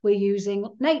we're using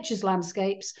nature's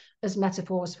landscapes as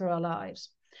metaphors for our lives.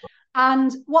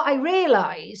 And what I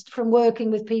realized from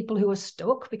working with people who are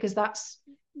stuck, because that's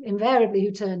invariably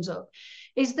who turns up,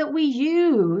 is that we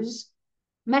use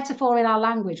metaphor in our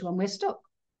language when we're stuck.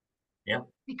 Yeah.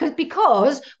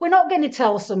 Because we're not going to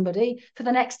tell somebody for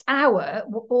the next hour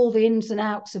all the ins and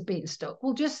outs of being stuck.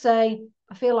 We'll just say,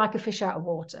 I feel like a fish out of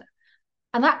water.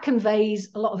 And that conveys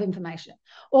a lot of information.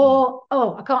 Or,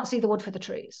 oh, I can't see the wood for the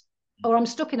trees. Or I'm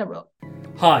stuck in a rut.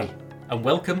 Hi, and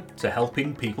welcome to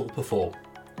Helping People Perform,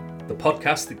 the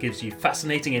podcast that gives you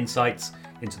fascinating insights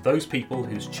into those people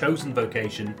whose chosen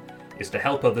vocation is to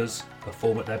help others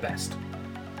perform at their best.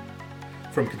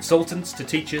 From consultants to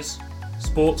teachers,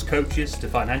 sports coaches to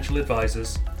financial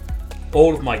advisors,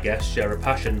 all of my guests share a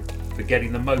passion for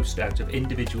getting the most out of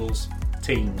individuals,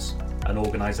 teams, and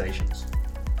organisations.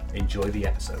 Enjoy the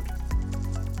episode.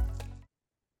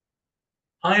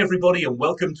 Hi everybody, and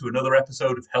welcome to another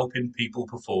episode of Helping People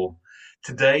Perform.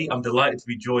 Today I'm delighted to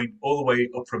be joined all the way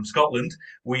up from Scotland.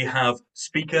 We have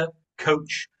speaker,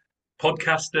 coach,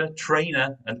 podcaster,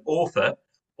 trainer and author,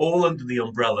 all under the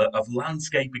umbrella of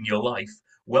landscaping your life.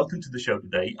 Welcome to the show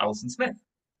today, Alison Smith.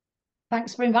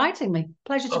 Thanks for inviting me.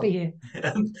 Pleasure to be here.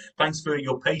 Thanks for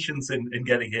your patience in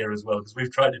getting here as well, because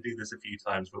we've tried to do this a few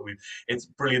times, but it's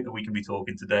brilliant that we can be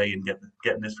talking today and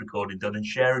getting this recording done and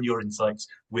sharing your insights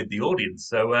with the audience.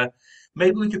 So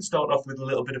maybe we could start off with a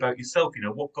little bit about yourself. You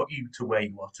know, what got you to where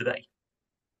you are today?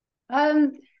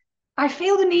 I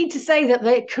feel the need to say that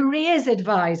the careers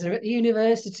advisor at the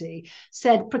university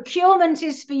said procurement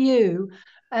is for you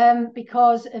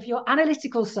because of your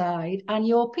analytical side and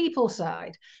your people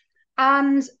side.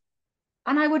 And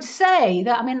I would say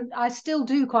that, I mean, I still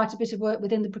do quite a bit of work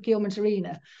within the procurement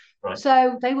arena. Right.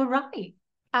 So they were right.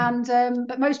 And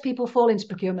but most people fall into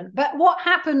procurement. But what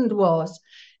happened was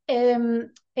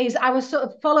is I was sort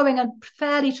of following a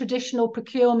fairly traditional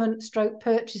procurement stroke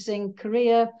purchasing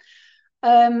career.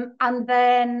 And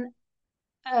then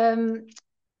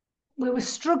we were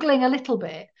struggling a little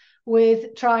bit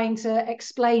with trying to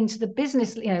explain to the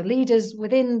business, leaders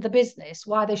within the business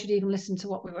why they should even listen to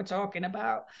what we were talking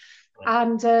about. Right.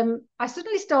 And I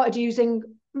suddenly started using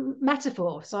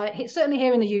metaphor. So certainly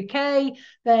here in the UK,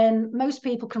 then most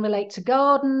people can relate to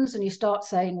gardens, and you start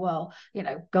saying, well,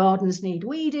 gardens need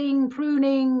weeding,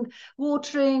 pruning,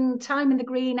 watering, time in the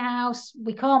greenhouse.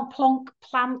 We can't plonk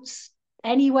plants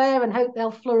anywhere and hope they'll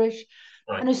flourish.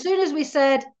 Right. And as soon as we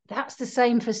said that's the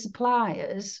same for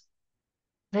suppliers,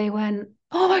 they went,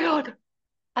 oh my God.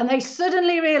 And they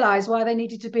suddenly realized why they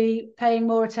needed to be paying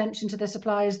more attention to their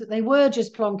suppliers, that they were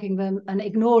just plonking them and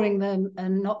ignoring them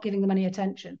and not giving them any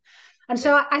attention. And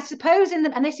so I suppose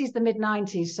and this is the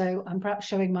mid-90s, so I'm perhaps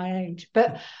showing my age,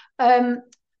 but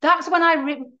that's when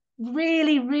I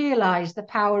really realized the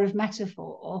power of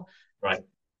metaphor. Right.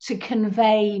 To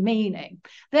convey meaning.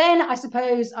 Then I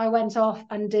suppose I went off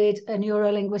and did a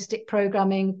neuro-linguistic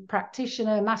programming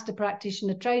practitioner, master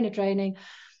practitioner, trainer training.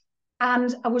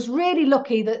 And I was really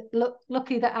lucky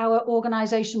that our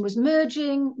organization was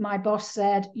merging. My boss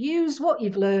said, use what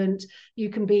you've learned.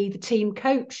 You can be the team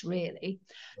coach, really.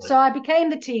 Right. So I became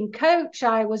the team coach.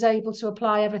 I was able to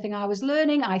apply everything I was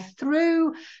learning.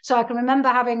 So I can remember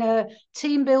having a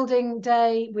team building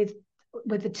day with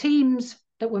the teams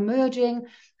that were merging.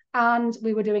 And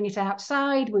we were doing it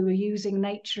outside. We were using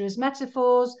nature as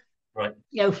metaphors, right?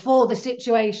 For the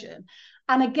situation.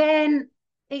 And again,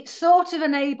 it sort of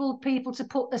enabled people to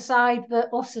put aside the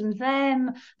us and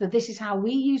them, that this is how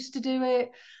we used to do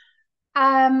it.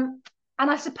 And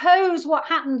I suppose what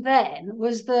happened then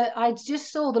was that I just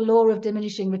saw the law of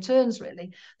diminishing returns,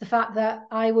 really. The fact that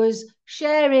I was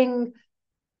sharing,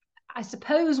 I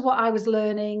suppose, what I was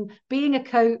learning, being a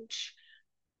coach,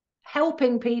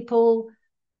 helping people,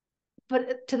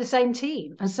 but to the same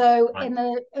team. And so right. In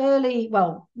the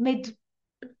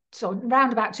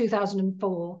around about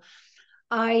 2004,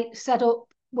 I set up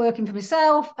working for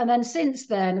myself. And then since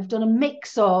then, I've done a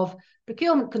mix of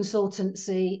procurement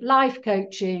consultancy, life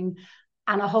coaching,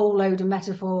 and a whole load of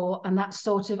metaphor. And that's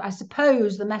sort of, I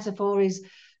suppose the metaphor is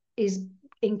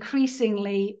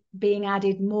increasingly being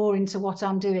added more into what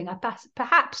I'm doing.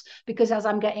 Perhaps because as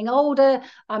I'm getting older,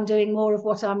 I'm doing more of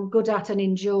what I'm good at and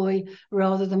enjoy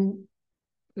rather than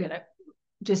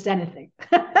just anything.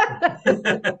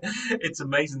 It's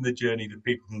amazing the journey that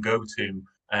people can go to.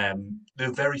 There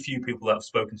are very few people that I've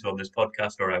spoken to on this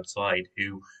podcast or outside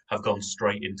who have gone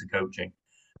straight into coaching.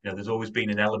 There's always been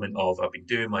an element of, I've been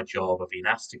doing my job, I've been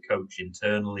asked to coach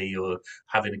internally or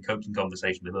having a coaching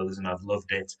conversation with others, and I've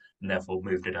loved it and therefore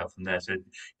moved it out from there. So,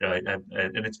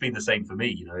 and it's been the same for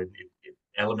me,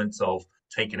 elements of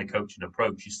taking a coaching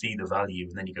approach, you see the value,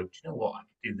 and then you go, do you know what? I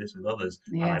can do this with others,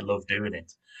 and I love doing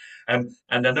it. And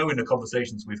I know in the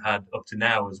conversations we've had up to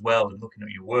now as well, and looking at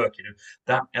your work,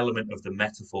 that element of the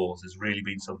metaphors has really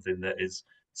been something that is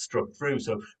struck through.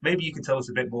 So maybe you can tell us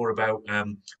a bit more about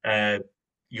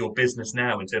your business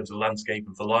now in terms of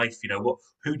landscaping for life.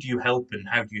 Who do you help and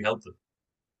how do you help them?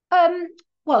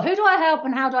 Well, who do I help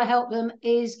and how do I help them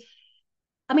is,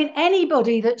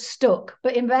 anybody that's stuck,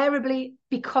 but invariably,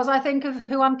 because I think of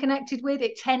who I'm connected with,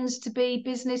 it tends to be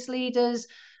business leaders,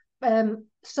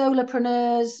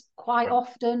 solopreneurs quite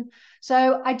often.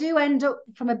 So I do end up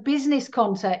from a business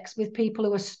context with people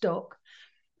who are stuck.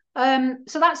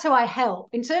 So that's who I help.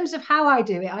 In terms of how I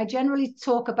do it, I generally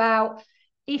talk about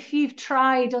if you've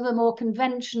tried other more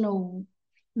conventional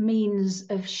means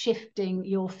of shifting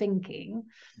your thinking,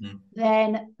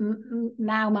 then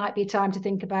now might be a time to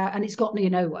think about, and it's gotten you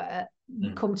nowhere,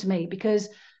 come to me, because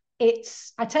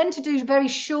I tend to do very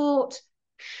short,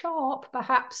 sharp,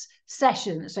 perhaps,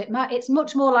 sessions. So it's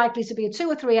much more likely to be a 2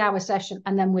 or 3 hour session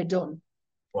and then we're done.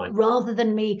 Right. Rather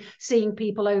than me seeing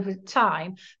people over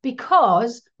time,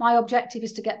 because my objective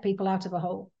is to get people out of a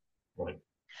hole. Right.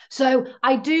 So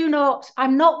I'm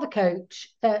not the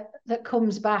coach that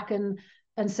comes back and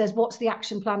says, what's the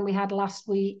action plan we had last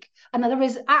week? And there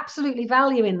is absolutely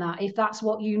value in that if that's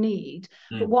what you need.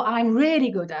 But what I'm really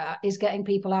good at is getting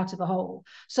people out of a hole.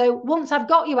 So once I've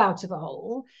got you out of a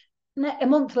hole, a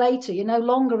month later, you're no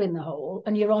longer in the hole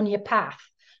and you're on your path.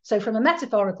 So from a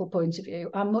metaphorical point of view,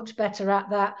 I'm much better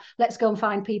at that. Let's go and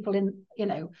find people who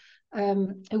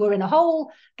are in a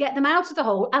hole, get them out of the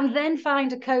hole, and then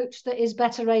find a coach that is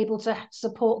better able to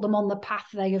support them on the path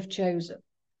they have chosen.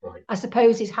 Right. I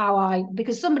suppose is how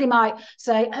because somebody might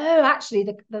say, oh, actually,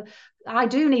 I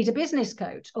do need a business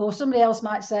coach. Or somebody else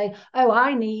might say, oh,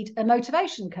 I need a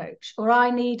motivation coach. Or I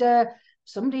need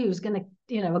somebody who's going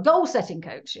to, a goal setting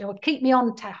coach, keep me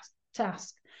on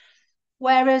task.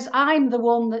 Whereas I'm the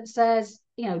one that says,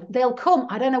 they'll come,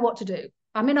 I don't know what to do.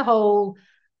 I'm in a hole.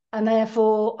 And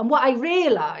therefore, and what I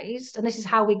realized, and this is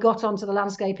how we got onto the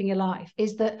landscaping your life,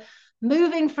 is that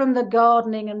moving from the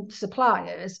gardening and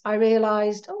suppliers, I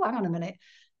realized, oh, hang on a minute,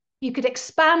 you could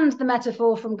expand the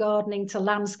metaphor from gardening to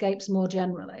landscapes more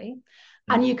generally,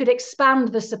 and you could expand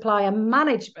the supplier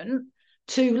management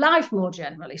to life more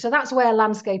generally. So that's where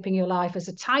landscaping your life as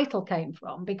a title came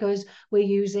from, because we're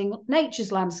using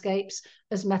nature's landscapes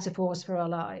as metaphors for our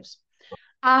lives.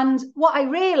 And what I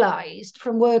realized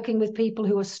from working with people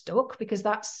who are stuck, because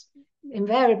that's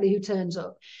invariably who turns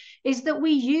up, is that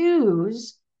we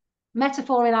use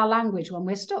metaphor in our language when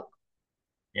we're stuck.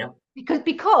 Yeah.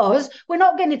 Because we're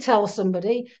not going to tell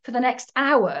somebody for the next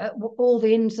hour all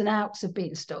the ins and outs of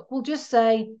being stuck. We'll just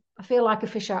say, I feel like a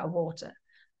fish out of water.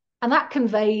 And that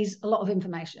conveys a lot of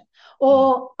information.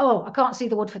 Or, oh, I can't see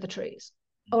the wood for the trees.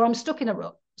 Or I'm stuck in a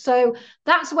rut. So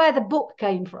that's where the book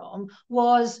came from,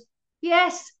 was,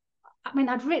 yes,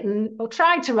 I'd written or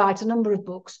tried to write a number of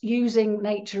books using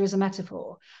nature as a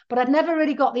metaphor, but I'd never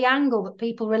really got the angle that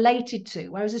people related to.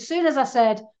 Whereas as soon as I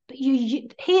said, but you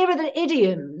here are the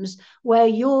idioms where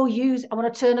you're using, I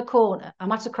want to turn a corner,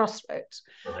 I'm at a crossroads.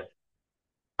 Right.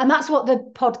 And that's what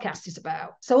the podcast is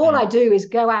about. So all I do is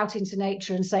go out into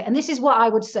nature and say, and this is what I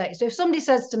would say. So if somebody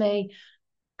says to me,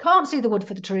 can't see the wood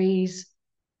for the trees,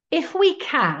 if we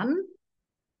can,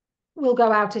 we'll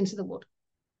go out into the wood.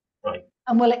 Right.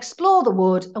 And we'll explore the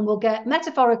wood and we'll get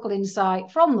metaphorical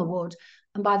insight from the wood.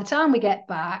 And by the time we get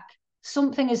back,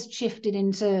 something has shifted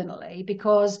internally,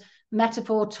 because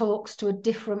metaphor talks to a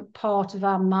different part of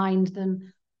our mind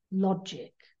than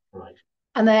logic. Right.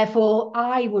 And therefore,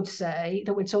 I would say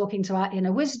that we're talking to our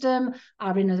inner wisdom.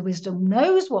 Our inner wisdom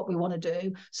knows what we want to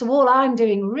do. So all I'm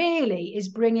doing really is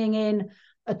bringing in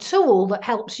a tool that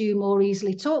helps you more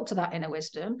easily talk to that inner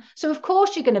wisdom. So of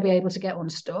course you're going to be able to get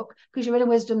unstuck, because your inner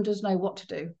wisdom does know what to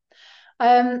do.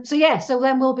 So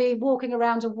then we'll be walking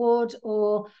around a wood,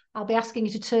 or I'll be asking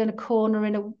you to turn a corner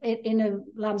in a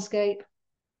landscape.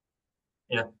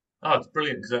 Yeah. Oh, it's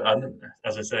brilliant. Because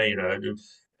as I say,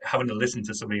 having to listen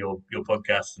to some of your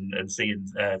podcasts and seeing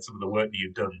some of the work that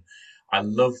you've done, I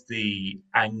love the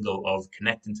angle of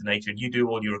connecting to nature. And you do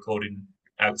all your recording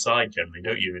outside generally,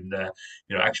 don't you? And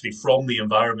actually from the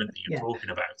environment that you're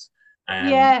talking about.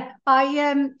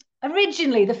 I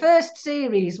originally, the first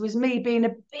series was me being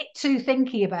a bit too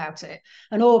thinky about it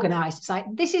and organized. It's like,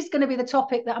 this is going to be the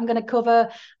topic that I'm going to cover,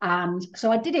 and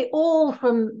so I did it all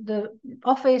from the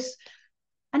office,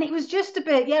 and it was just a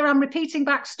bit, I'm repeating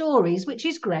back stories, which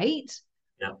is great.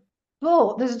 Yeah.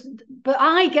 but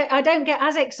I don't get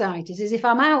as excited as if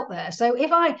I'm out there. So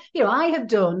if I have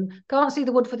done Can't See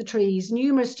the Wood for the Trees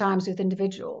numerous times with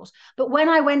individuals, but when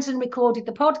I went and recorded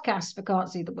the podcast for Can't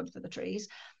See the Wood for the Trees,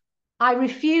 I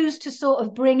refused to sort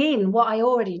of bring in what I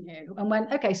already knew and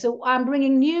went, okay, so I'm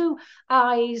bringing new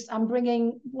eyes, I'm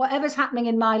bringing whatever's happening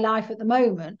in my life at the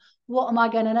moment. What am I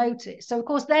going to notice? So, of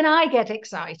course, then I get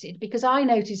excited because I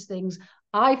notice things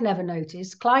I've never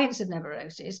noticed, clients have never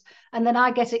noticed, and then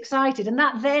I get excited. And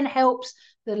that then helps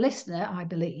the listener, I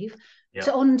believe,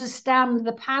 to understand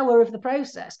the power of the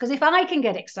process. Because if I can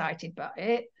get excited by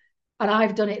it, and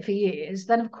I've done it for years,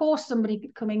 then of course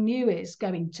somebody coming new is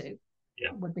going to.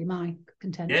 Yeah. Would be my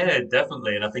contention. Yeah,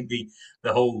 definitely. And I think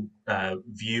the whole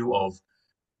view of,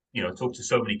 talk to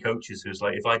so many coaches who's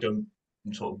like, if I don't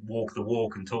sort of walk the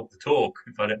walk and talk the talk,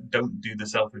 if I don't do the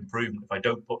self-improvement, if I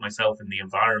don't put myself in the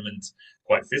environment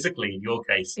quite physically, in your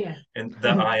case, and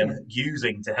that I am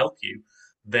using to help you,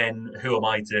 then who am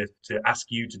I to ask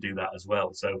you to do that as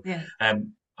well? So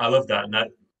I love that. And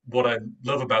what I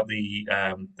love about the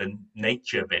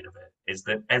nature bit of it is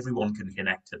that everyone can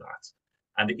connect to that.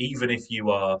 And even if you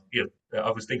are,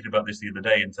 I was thinking about this the other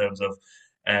day in terms of,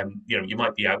 you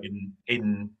might be out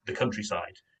in the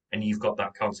countryside and you've got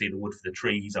that can't see the wood for the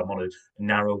trees. I'm on a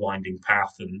narrow winding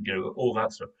path and, all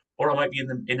that stuff. Or I might be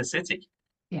in a city,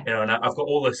 and I've got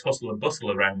all this hustle and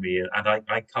bustle around me and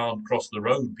I can't cross the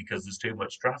road because there's too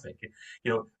much traffic.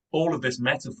 All of this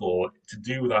metaphor to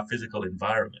do with our physical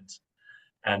environment.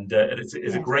 And it's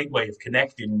a great way of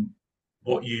connecting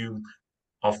what you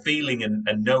are feeling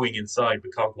and knowing inside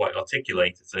but can't quite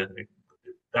articulate. For me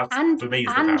is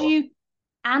the power.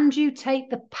 And you take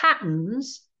the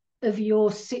patterns of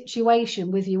your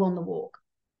situation with you on the walk.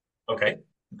 Okay.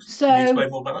 So can you explain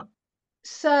more about that?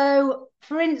 So,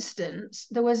 for instance,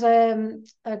 there was an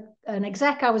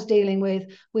exec I was dealing with.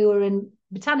 We were in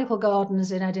botanical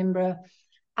gardens in Edinburgh,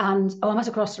 and I'm at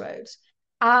a crossroads,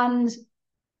 and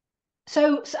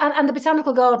the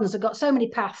botanical gardens have got so many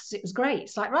paths. It was great.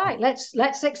 It's like, right,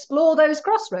 let's explore those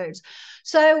crossroads.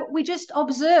 So I just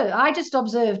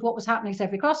observed what was happening at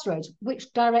every crossroads.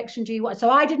 Which direction do you want? So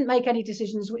I didn't make any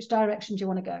decisions. Which direction do you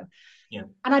want to go? Yeah.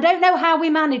 And I don't know how we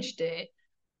managed it,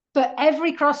 but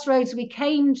every crossroads we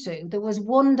came to, there was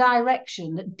one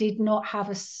direction that did not have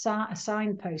a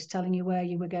signpost telling you where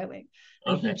you were going.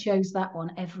 And he chose that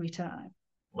one every time.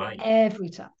 Right. Every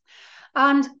time.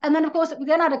 And then, of course, we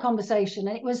then had a conversation,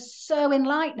 and it was so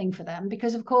enlightening for them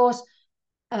because, of course,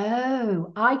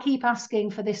 I keep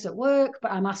asking for this at work,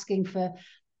 but I'm asking for,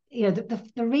 the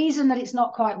reason that it's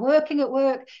not quite working at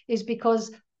work is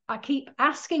because I keep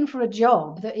asking for a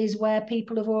job that is where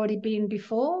people have already been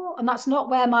before, and that's not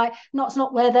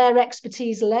where their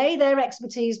expertise lay. Their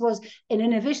expertise was in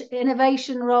an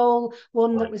innovation role,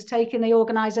 one that was taking the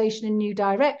organisation in new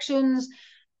directions.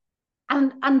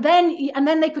 And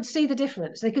then they could see the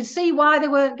difference. They could see why they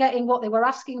weren't getting what they were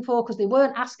asking for because they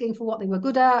weren't asking for what they were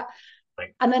good at. Right.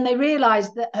 And then they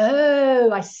realized that,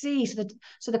 I see.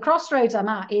 So the crossroads I'm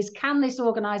at is, can this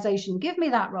organization give me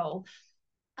that role?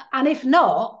 And if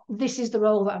not, this is the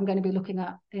role that I'm going to be looking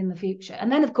at in the future. And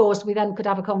then, of course, we then could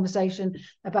have a conversation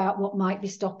about what might be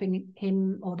stopping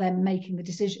him or them making the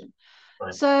decision.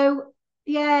 Right. So,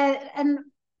 and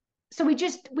so we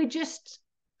just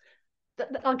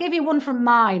I'll give you one from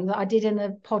mine that I did in a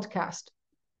podcast.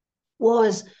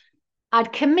 Was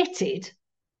I'd committed,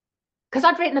 because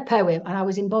I'd written a poem and I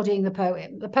was embodying the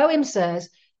poem. The poem says,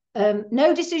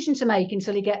 no decision to make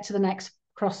until you get to the next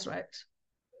crossroads.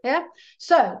 Yeah.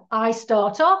 So I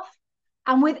start off,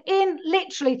 and within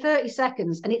literally 30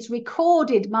 seconds, and it's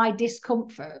recorded my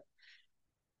discomfort,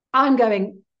 I'm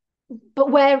going, but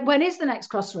when is the next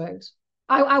crossroads?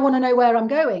 I want to know where I'm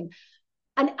going.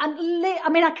 And I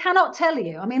mean, I cannot tell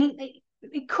you. I mean,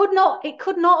 it could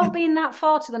not have been that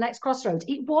far to the next crossroads.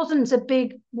 It wasn't a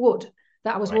big wood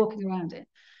that I was walking around in.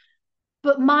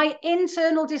 But my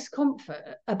internal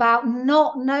discomfort about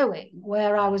not knowing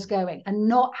where I was going and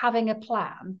not having a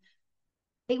plan,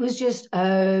 it was just,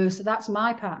 so that's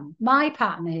my pattern. My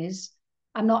pattern is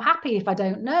I'm not happy if I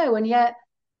don't know. And yet,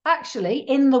 actually,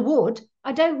 in the wood,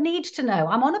 I don't need to know.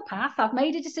 I'm on a path. I've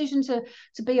made a decision to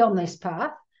be on this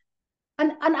path.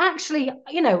 And actually,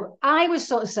 I was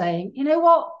sort of saying, you know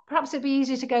what, perhaps it'd be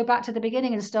easier to go back to the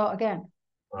beginning and start again.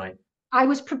 Right. I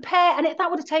was prepared, and that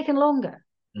would have taken longer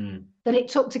than it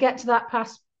took to get to that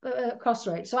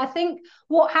crossroads. So I think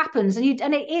what happens, and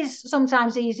it is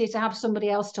sometimes easier to have somebody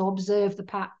else to observe the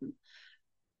pattern,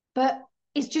 but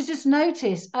it's just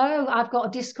notice, I've got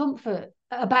a discomfort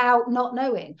about not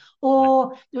knowing.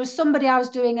 Or there was somebody I was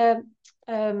doing I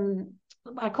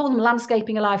call them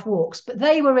landscaping a life walks, but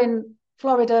they were in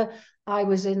Florida, I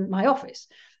was in my office,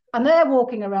 and they're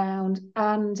walking around,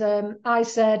 and I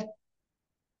said,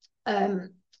 oh,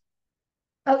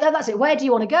 that's it. Where do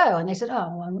you want to go? And they said,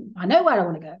 oh, well, I know where I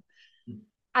want to go.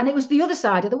 And it was the other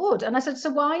side of the wood. And I said, so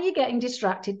why are you getting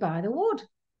distracted by the wood?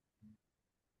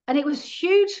 And it was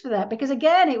huge for them, because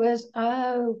again, it was,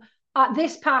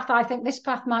 this path, I think this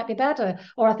path might be better,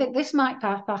 or I think this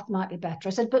path might be better. I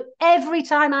said, but every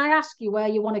time I ask you where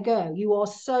you want to go, you are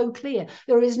so clear.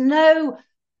 There is no,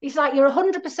 it's like you're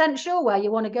 100% sure where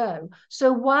you want to go.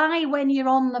 So why, when you're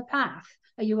on the path,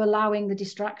 are you allowing the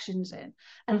distractions in?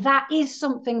 And that is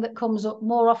something that comes up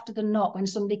more often than not when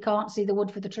somebody can't see the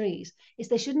wood for the trees, is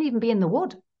they shouldn't even be in the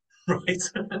wood. Right.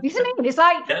 Isn't it? It's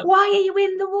like, why are you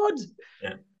in the wood?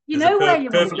 Yeah. You know where you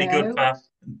perfectly want to go. good path.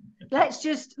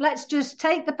 Let's just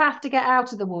take the path to get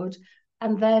out of the wood,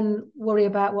 and then worry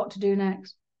about what to do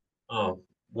next. Oh,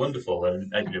 wonderful!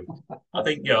 And I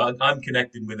think I'm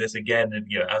connecting with this again, and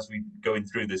as we going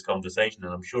through this conversation,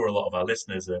 and I'm sure a lot of our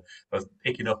listeners are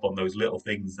picking up on those little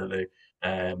things that they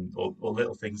or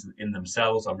little things in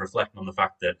themselves. I'm reflecting on the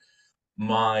fact that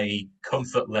my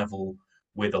comfort level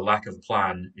with a lack of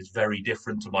plan is very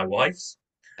different to my wife's.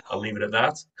 I'll leave it at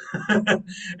that.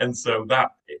 And so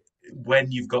that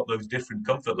when you've got those different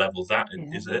comfort levels, that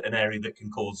is an area that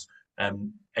can cause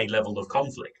a level of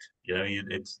conflict.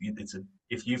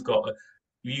 If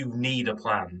you need a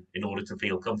plan in order to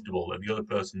feel comfortable, and the other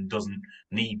person doesn't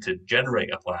need to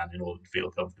generate a plan in order to feel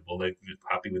comfortable, they're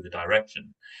happy with the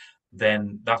direction,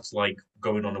 then that's like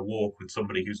going on a walk with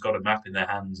somebody who's got a map in their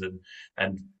hands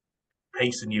and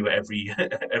pacing you at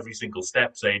every single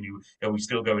step, saying, are we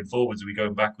still going forwards? Are we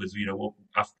going backwards?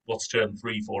 What's turn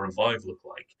 3, 4, and 5 look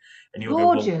like? And you'll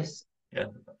Gorgeous. go,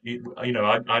 well,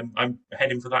 yeah, I'm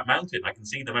heading for that mountain. I can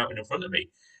see the mountain in front of me.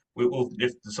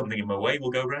 If there's something in my way,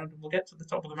 we'll go around and we'll get to the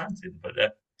top of the mountain. But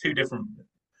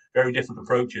very different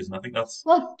approaches, and I think that's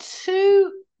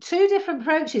two different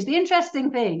approaches. The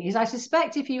interesting thing is, I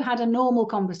suspect if you had a normal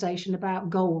conversation about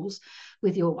goals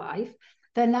with your wife,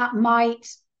 then that might,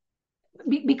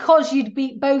 because you'd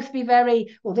both be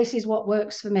very, well, this is what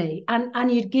works for me,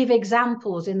 and you'd give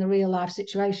examples in the real life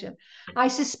situation. I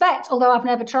suspect, although I've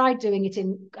never tried doing it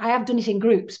I have done it in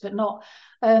groups, but not,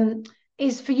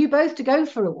 is for you both to go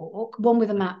for a walk, one with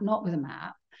a map, not with a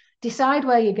map, decide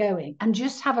where you're going, and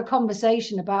just have a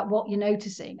conversation about what you're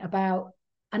noticing about,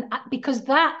 and because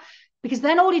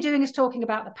then all you're doing is talking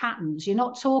about the patterns. You're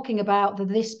not talking about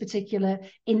this particular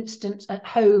instance at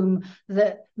home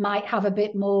that might have a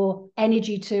bit more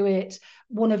energy to it.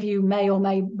 One of you may or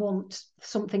may want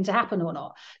something to happen or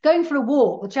not. Going for a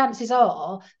walk, the chances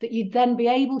are that you'd then be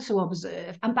able to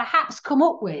observe and perhaps come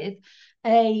up with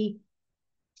a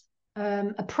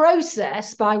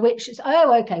process by which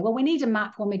okay, well, we need a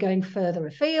map when we're going further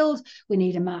afield. We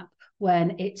need a map when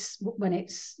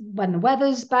the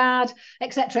weather's bad,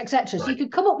 etc., etc. Right. So you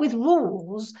could come up with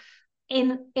rules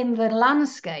in the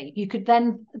landscape. You could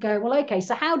then go, well, okay,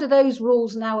 so how do those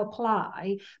rules now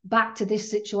apply back to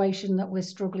this situation that we're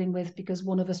struggling with, because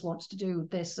one of us wants to do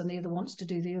this and the other wants to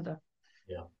do the other.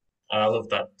 Yeah, I love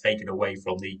that, taken away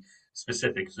from the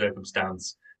specific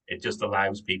circumstance. It just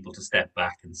allows people to step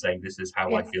back and say, this is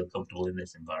how I feel comfortable in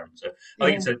this environment. So I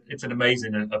think it's an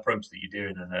amazing approach that you're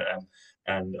doing.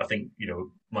 And I think,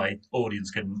 my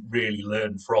audience can really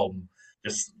learn from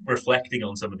just reflecting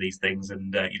on some of these things.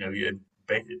 And, you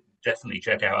definitely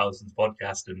check out Alison's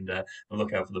podcast and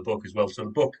look out for the book as well. So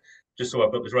the book, just so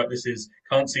I've got this right, this is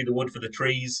Can't See the Wood for the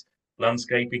Trees,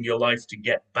 Landscaping Your Life to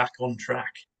Get Back on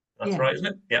Track. That's right, isn't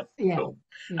it? Yeah. Cool.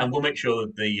 Yeah. And we'll make sure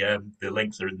that the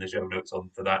links are in the show notes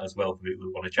for that as well, for people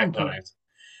who want to check that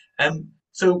out.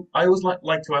 So I always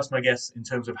like to ask my guests in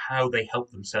terms of how they help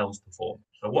themselves perform.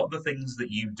 So what are the things that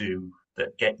you do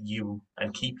that get you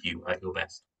and keep you at your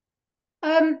best?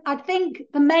 I think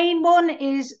the main one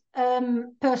is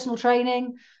personal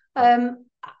training.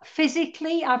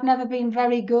 Physically, I've never been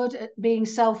very good at being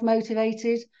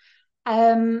self-motivated.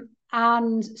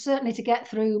 And certainly to get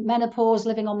through menopause,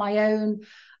 living on my own.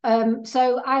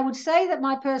 So I would say that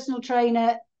my personal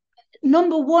trainer,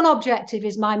 number one objective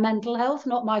is my mental health,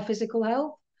 not my physical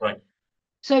health. Right.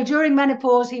 So during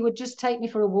menopause, he would just take me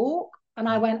for a walk. And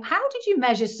I went, how did you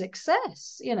measure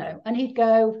success? And he'd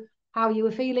go, how you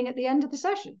were feeling at the end of the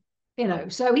session.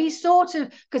 So he sort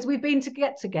of, because we've been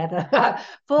together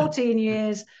 14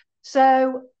 years.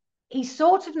 So he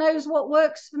sort of knows what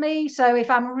works for me. So if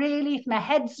my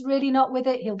head's really not with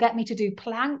it, he'll get me to do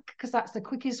plank, because that's the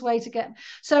quickest way to get.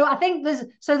 So I think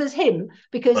there's him,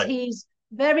 because he's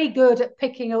very good at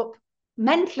picking up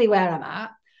mentally where I'm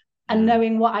at and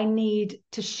knowing what I need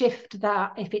to shift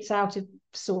that if it's out of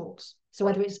sorts. So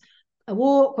whether it's a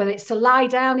walk, whether it's to lie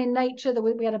down in nature.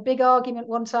 We had a big argument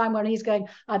one time when he's going,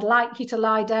 I'd like you to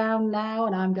lie down now.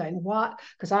 And I'm going, what?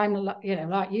 Because I'm,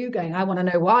 like you going, I want to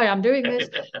know why I'm doing this.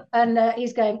 And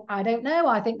he's going, I don't know.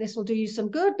 I think this will do you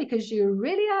some good because you're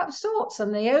really out of sorts.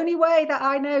 And the only way that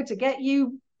I know to get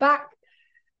you back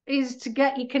is to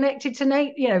get you connected to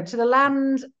to the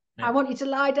land. Yeah. I want you to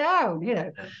lie down, Yeah.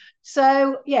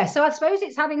 So I suppose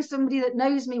it's having somebody that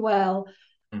knows me well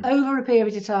over a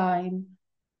period of time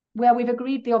where we've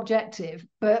agreed the objective,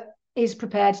 but is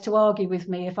prepared to argue with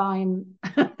me if I'm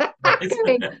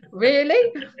going,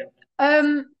 really?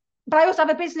 But I also have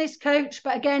a business coach,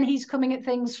 but again, he's coming at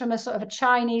things from a sort of a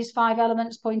Chinese 5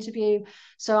 elements point of view.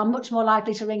 So I'm much more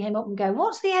likely to ring him up and go,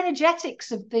 what's the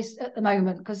energetics of this at the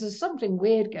moment? Because there's something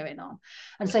weird going on.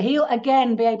 And so he'll,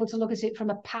 again, be able to look at it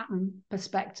from a pattern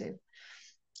perspective.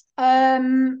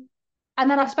 And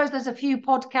then I suppose there's a few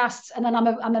podcasts, and then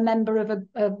I'm a member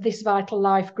of This Vital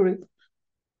Life group,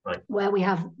 right, where we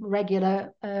have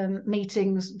regular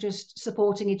meetings, just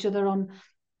supporting each other on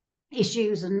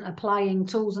issues and applying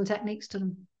tools and techniques to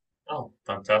them. Oh,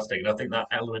 fantastic. And I think that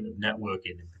element of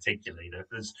networking in particular,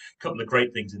 there's a couple of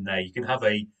great things in there. You can have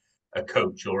a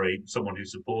coach or someone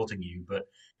who's supporting you, but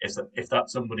if that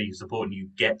somebody who's supporting you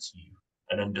gets you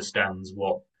and understands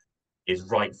what is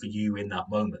right for you in that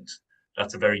moment,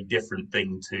 that's a very different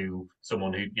thing to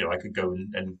someone who, I could go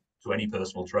and to any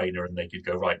personal trainer and they could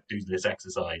go, right, do this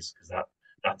exercise, because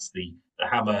that's the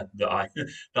hammer that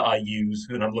I use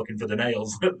when I'm looking for the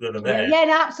nails that are there. Yeah,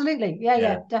 no, absolutely.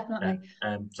 Yeah, definitely.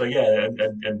 And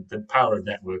the power of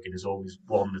networking is always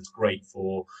one that's great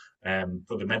for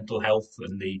the mental health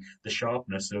and the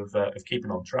sharpness of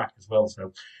keeping on track as well.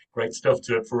 So great stuff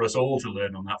for us all to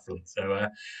learn on that front. So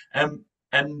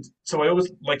and so I always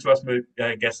like to ask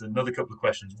my guests another couple of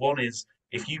questions. One is,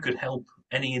 if you could help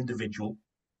any individual,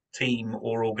 team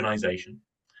or organization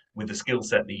with the skill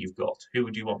set that you've got, who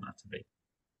would you want that to be?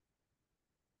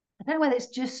 I don't know whether it's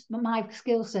just my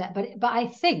skill set, but I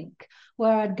think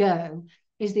where I'd go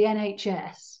is the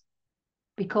NHS,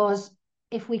 because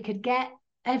if we could get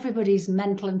everybody's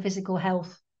mental and physical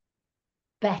health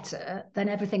better, then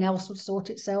everything else would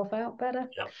sort itself out better.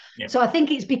 Yeah. So I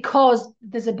think it's because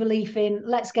there's a belief in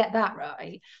let's get that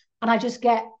right, and I just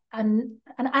get and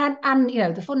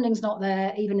the funding's not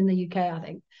there even in the UK, I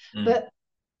think, but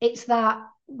it's that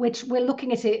which we're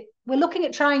looking at it. We're looking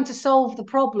at trying to solve the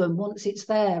problem once it's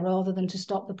there rather than to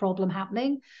stop the problem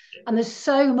happening. Yeah. And there's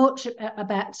so much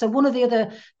about. So one of the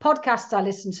other podcasts I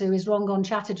listen to is Rangan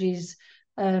Chatterjee's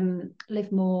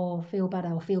Live More, Feel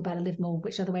Better, or Feel Better, Live More,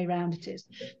 whichever way around it is.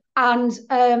 And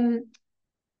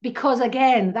because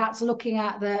again, that's looking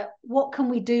at what can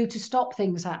we do to stop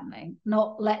things happening,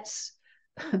 not let's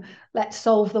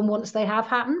solve them once they have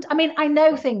happened. I mean, I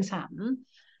know things happen,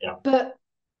 but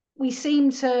we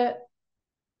seem to,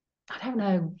 I don't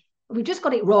know, we just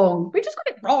got it wrong.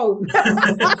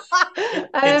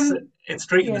 It's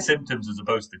treating the symptoms as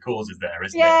opposed to causes there,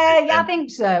 isn't it? Yeah, I think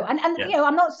so. And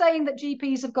I'm not saying that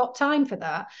GPs have got time for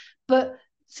that, but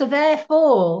so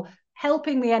therefore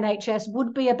helping the NHS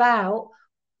would be about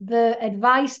the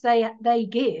advice they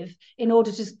give in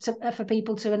order for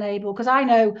people to enable, because I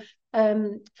know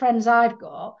friends I've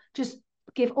got just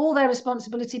give all their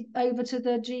responsibility over to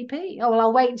the GP. Oh, well,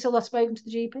 I'll wait until I've spoken to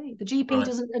the GP. The GP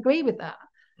doesn't agree with that.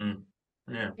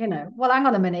 Yeah. Well, hang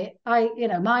on a minute.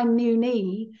 My new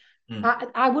knee,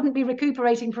 I wouldn't be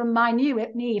recuperating from my new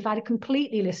knee if I'd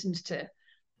completely listened to,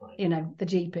 the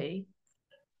GP.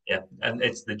 Yeah, and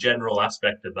it's the general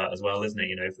aspect of that as well, isn't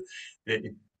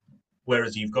it?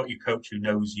 Whereas you've got your coach who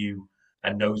knows you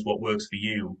and knows what works for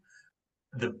you,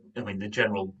 the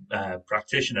general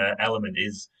practitioner element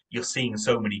is you're seeing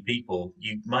so many people.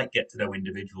 You might get to know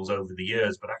individuals over the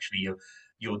years, but actually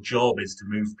your job is to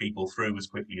move people through as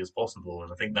quickly as possible.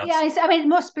 And I think that's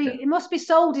it must be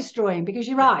soul destroying, because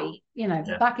you're right.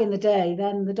 Back in the day,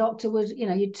 then the doctor would,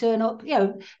 you'd turn up.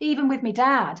 Even with my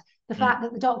dad, the fact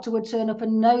that the doctor would turn up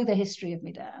and know the history of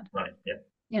my dad. Right.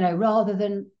 Yeah. Rather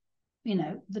than,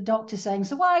 the doctor saying,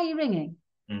 "So why are you ringing?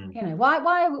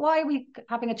 Why are we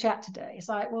having a chat today?" It's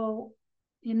like, well,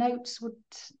 your notes would,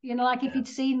 if you'd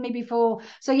seen me before.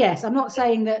 So yes, I'm not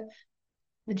saying that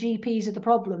the GPs are the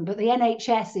problem, but the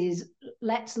NHS is,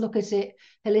 let's look at it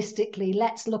holistically.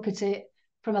 Let's look at it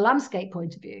from a landscape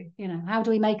point of view. How do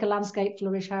we make a landscape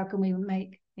flourish? How can we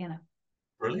make,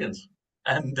 Brilliant.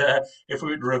 And if we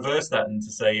would reverse that and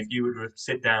to say, if you would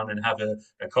sit down and have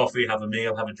a coffee, have a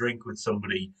meal, have a drink with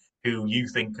somebody who you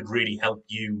think could really help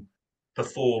you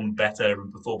perform better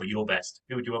and perform at your best,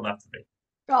 who would you want that to be?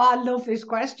 Oh, I love this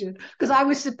question, because I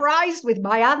was surprised with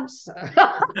my answer,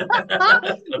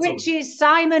 which is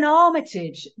Simon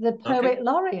Armitage, the poet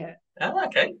laureate. Ah,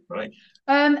 okay, right.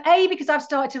 Because I've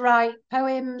started to write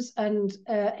poems and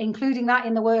including that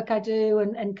in the work I do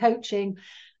and coaching.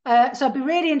 So I'd be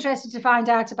really interested to find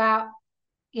out about,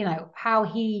 how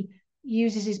he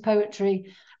uses his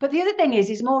poetry. But the other thing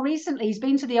is more recently he's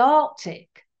been to the Arctic.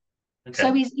 Okay.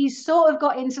 So he's sort of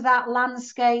got into that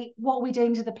landscape, what are we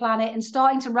doing to the planet, and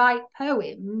starting to write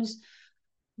poems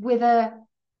with a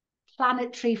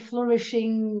planetary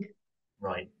flourishing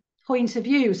Right. point of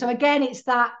view. So again, it's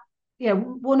that,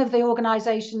 one of the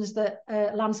organisations that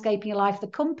Landscaping Your Life, the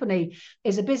company,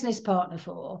 is a business partner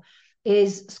for,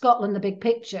 is Scotland, the Big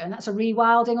Picture, and that's a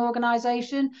rewilding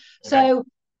organisation. Okay. So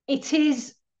it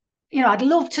is, I'd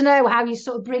love to know how you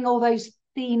sort of bring all those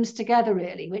themes together,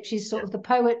 really, which is sort of the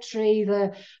poetry,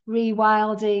 the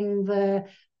rewilding, the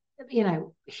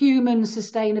human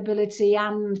sustainability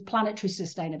and planetary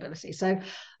sustainability. So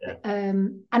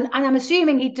and I'm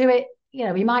assuming he'd do it,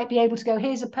 he might be able to go,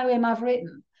 here's a poem I've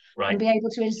written, Right. and be able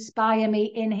to inspire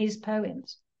me in his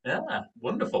poems. Yeah,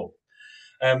 wonderful.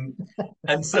 And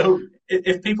so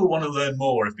if people want to learn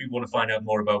more, if people want to find out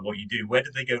more about what you do, where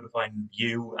do they go to find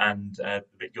you and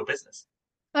your business?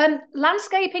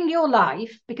 Landscaping Your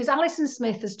Life, because Alison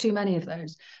Smith has too many of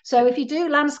those. So if you do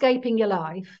Landscaping Your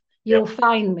Life, you'll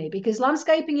find me, because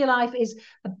Landscaping Your Life is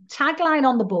a tagline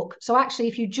on the book. So actually,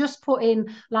 if you just put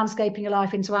in Landscaping Your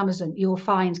Life into Amazon, you'll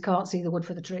find Can't See the Wood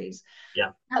for the Trees.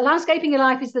 Yeah. Landscaping Your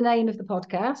Life is the name of the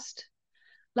podcast.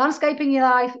 Landscaping Your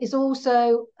Life is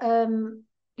also on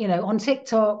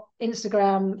TikTok,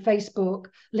 Instagram, Facebook,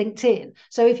 LinkedIn.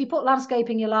 So if you put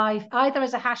Landscaping Your Life either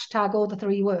as a hashtag or the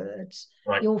 3 words,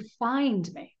 you'll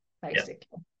find me, basically.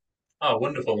 Yeah. Oh,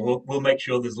 wonderful. We'll make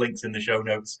sure there's links in the show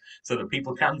notes so that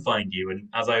people can find you. And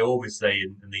as I always say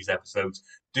in these episodes,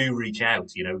 do reach out,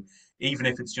 even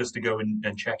if it's just to go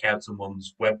and check out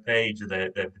someone's webpage or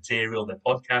their material, their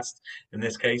podcast, in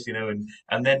this case,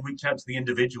 and then reach out to the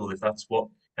individual if that's what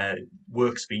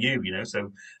works for you,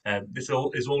 So this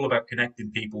is all about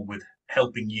connecting people with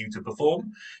helping you to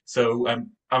perform. So,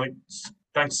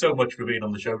 thanks so much for being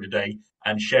on the show today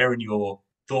and sharing your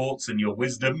thoughts and your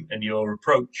wisdom and your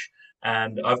approach.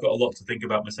 And I've got a lot to think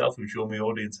about myself. I'm sure my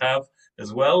audience have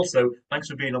as well. So thanks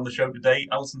for being on the show today,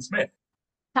 Alison Smith.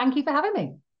 Thank you for having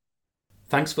me.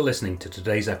 Thanks for listening to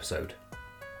today's episode.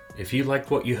 If you liked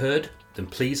what you heard, then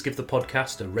please give the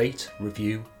podcast a rate,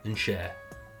 review and share.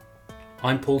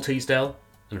 I'm Paul Teasdale,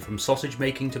 and from sausage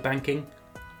making to banking,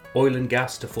 oil and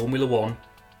gas to Formula One,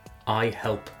 I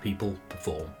help people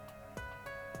perform.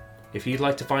 If you'd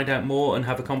like to find out more and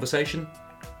have a conversation,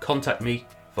 contact me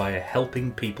via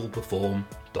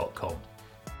helpingpeopleperform.com.